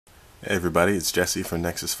Hey everybody, it's Jesse from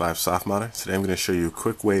Nexus 5 Soft Modder. Today I'm going to show you a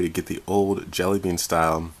quick way to get the old Jelly Bean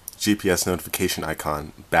style GPS notification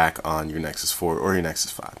icon back on your Nexus 4 or your Nexus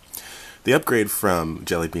 5. The upgrade from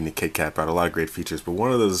Jelly Bean to KitKat brought a lot of great features, but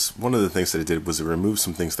one of the things that it did was it removed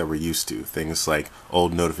some things that we're used to, things like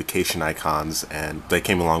old notification icons, and they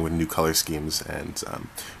came along with new color schemes and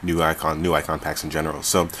new icon packs in general.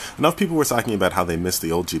 So enough people were talking about how they missed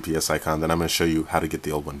the old GPS icon that I'm going to show you how to get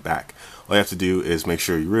the old one back. All you have to do is make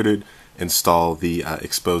sure you're rooted, install the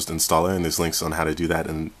exposed installer, and there's links on how to do that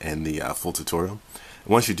in the full tutorial.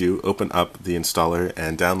 And once you do, open up the installer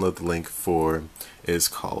and download the link for, is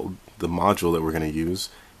called, the module that we're going to use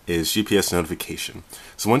is GPS notification.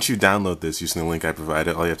 So once you download this using the link I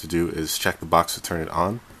provided, all you have to do is check the box to turn it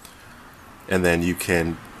on, and then you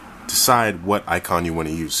can decide what icon you want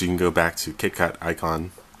to use. So you can go back to KitKat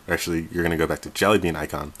icon. Actually, you're going to go back to Jelly Bean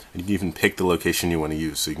icon, and you can even pick the location you want to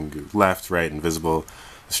use. So you can go left, right, invisible.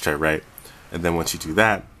 Let's try right. And then once you do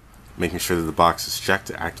that, making sure that the box is checked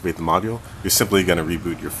to activate the module, you're simply going to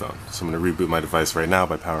reboot your phone. So I'm going to reboot my device right now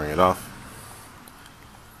by powering it off.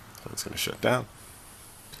 So it's going to shut down.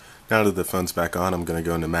 Now that the phone's back on, I'm going to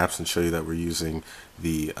go into Maps and show you that we're using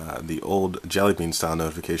the old Jelly Bean style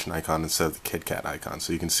notification icon instead of the KitKat icon.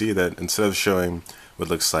 So you can see that instead of showing what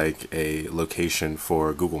looks like a location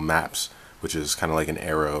for Google Maps, which is kind of like an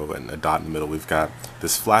arrow and a dot in the middle, we've got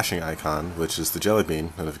this flashing icon, which is the Jelly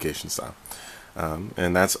Bean notification style.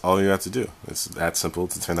 And that's all you have to do. It's that simple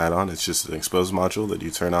to turn that on. It's just an exposed module that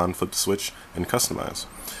you turn on, flip the switch, and customize.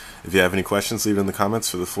 If you have any questions, leave it in the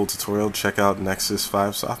comments. For the full tutorial, check out Nexus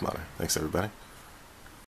 5 Soft Modder. Thanks, everybody.